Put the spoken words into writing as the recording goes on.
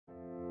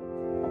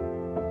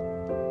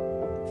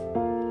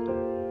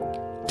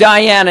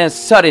Diana's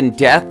sudden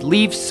death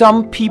leaves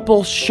some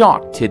people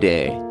shocked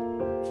today.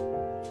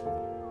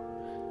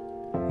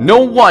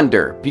 No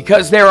wonder,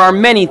 because there are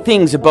many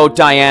things about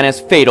Diana's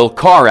fatal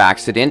car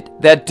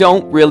accident that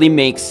don't really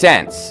make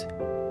sense.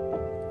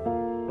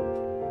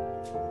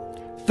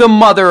 The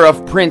mother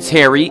of Prince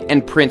Harry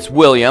and Prince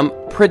William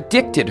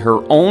predicted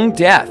her own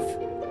death.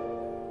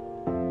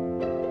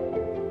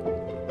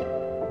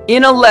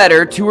 In a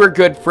letter to her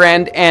good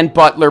friend and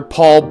butler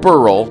Paul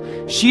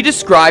Burrell, she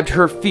described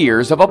her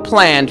fears of a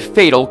planned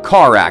fatal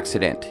car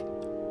accident.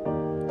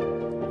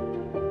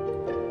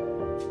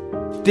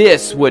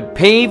 This would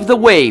pave the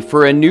way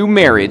for a new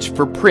marriage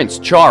for Prince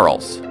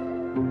Charles.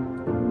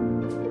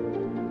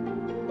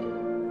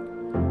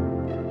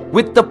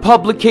 With the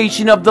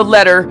publication of the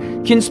letter,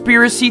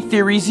 conspiracy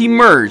theories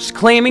emerged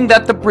claiming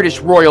that the British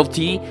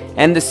royalty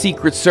and the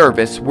Secret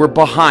Service were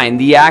behind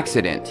the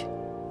accident.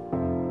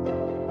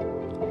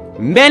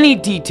 Many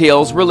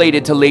details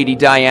related to Lady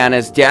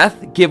Diana's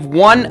death give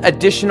one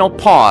additional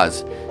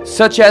pause,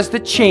 such as the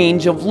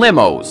change of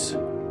limos.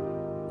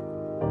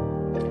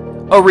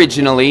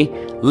 Originally,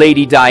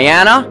 Lady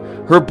Diana,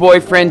 her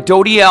boyfriend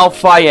Dodi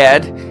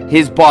Al-Fayed,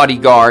 his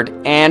bodyguard,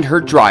 and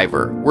her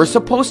driver were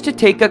supposed to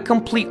take a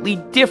completely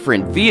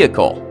different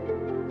vehicle.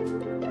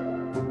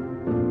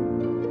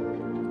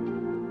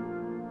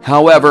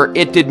 However,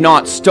 it did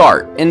not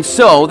start, and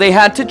so they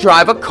had to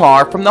drive a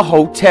car from the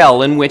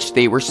hotel in which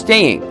they were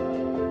staying.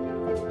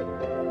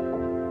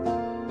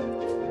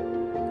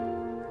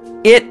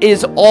 It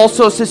is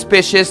also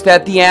suspicious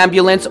that the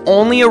ambulance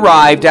only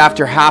arrived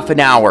after half an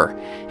hour,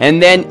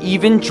 and then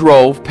even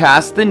drove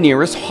past the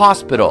nearest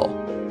hospital.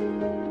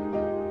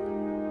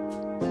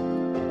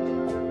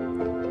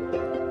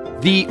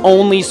 The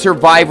only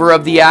survivor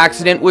of the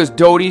accident was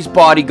Dodi's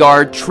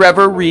bodyguard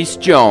Trevor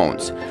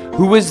Rees-Jones,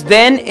 who was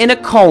then in a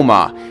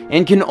coma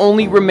and can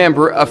only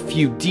remember a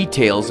few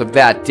details of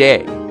that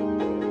day.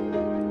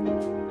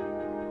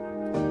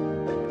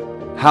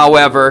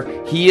 However,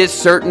 he is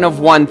certain of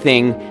one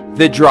thing: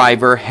 the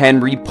driver,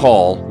 Henry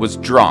Paul, was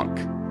drunk.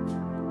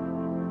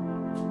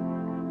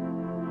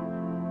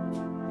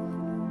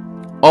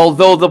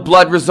 Although the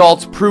blood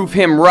results prove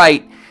him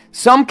right,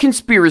 some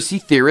conspiracy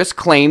theorists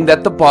claim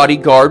that the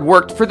bodyguard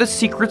worked for the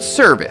Secret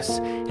Service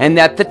and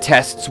that the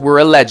tests were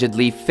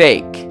allegedly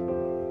fake.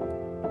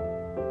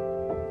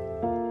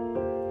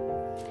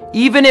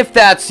 Even if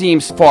that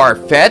seems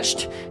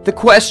far-fetched, the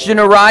question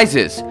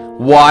arises: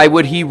 why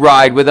would he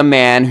ride with a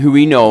man who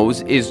he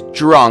knows is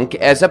drunk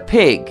as a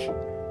pig?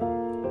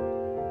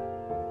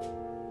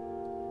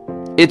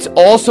 It's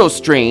also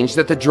strange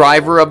that the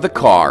driver of the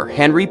car,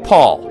 Henry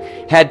Paul,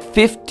 had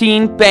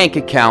 15 bank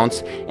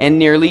accounts and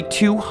nearly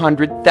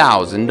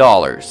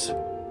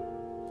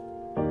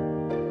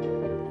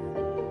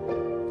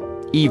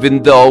 $200,000.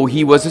 Even though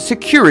he was a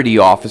security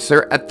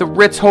officer at the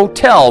Ritz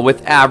Hotel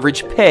with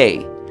average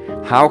pay.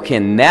 How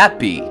can that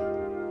be?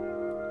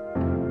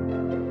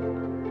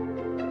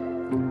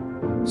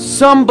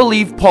 Some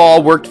believe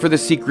Paul worked for the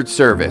Secret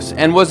Service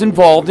and was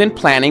involved in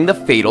planning the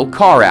fatal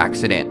car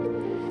accident.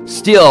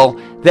 Still,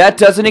 that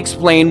doesn't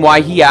explain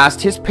why he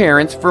asked his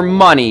parents for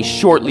money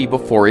shortly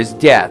before his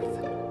death.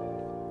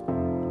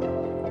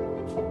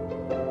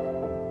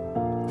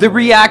 The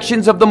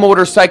reactions of the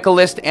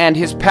motorcyclist and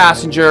his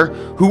passenger,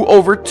 who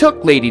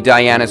overtook Lady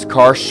Diana's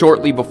car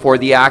shortly before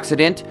the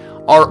accident,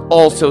 are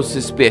also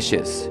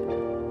suspicious.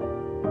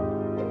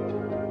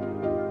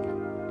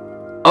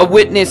 A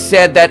witness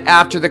said that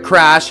after the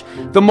crash,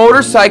 the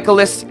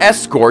motorcyclist's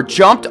escort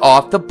jumped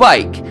off the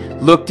bike,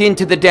 looked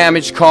into the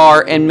damaged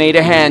car, and made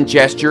a hand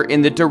gesture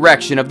in the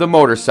direction of the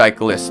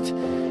motorcyclist.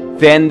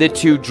 Then the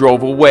two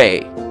drove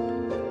away.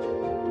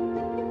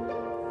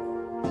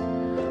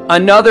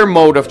 Another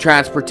mode of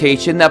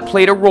transportation that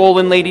played a role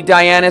in Lady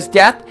Diana's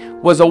death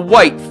was a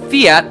white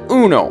Fiat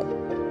Uno.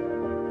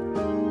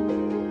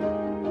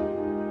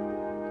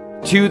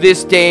 To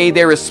this day,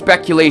 there is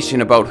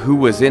speculation about who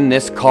was in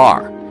this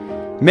car.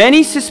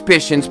 Many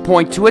suspicions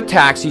point to a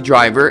taxi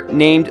driver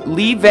named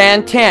Lee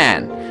Van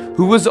Tan,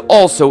 who was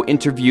also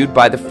interviewed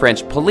by the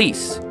French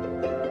police.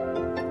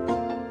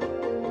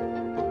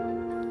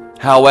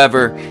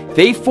 However,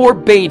 they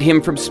forbade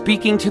him from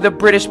speaking to the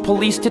British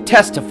police to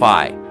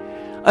testify.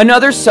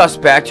 Another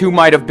suspect who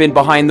might have been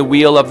behind the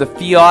wheel of the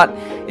Fiat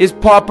is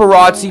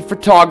paparazzi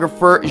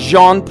photographer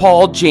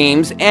Jean-Paul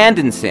James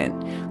Anderson,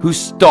 who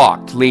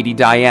stalked Lady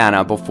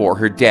Diana before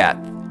her death.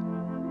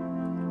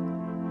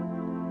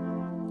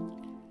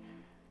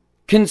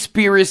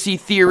 Conspiracy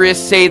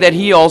theorists say that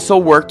he also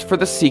worked for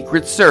the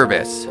Secret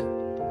Service.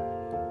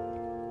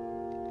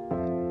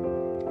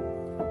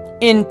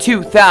 In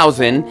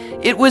 2000,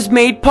 it was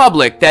made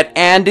public that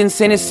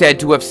Anderson is said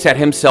to have set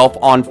himself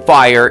on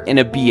fire in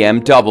a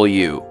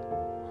BMW.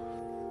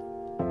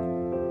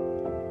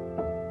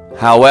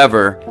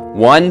 However,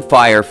 one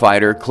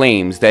firefighter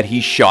claims that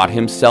he shot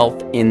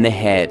himself in the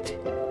head.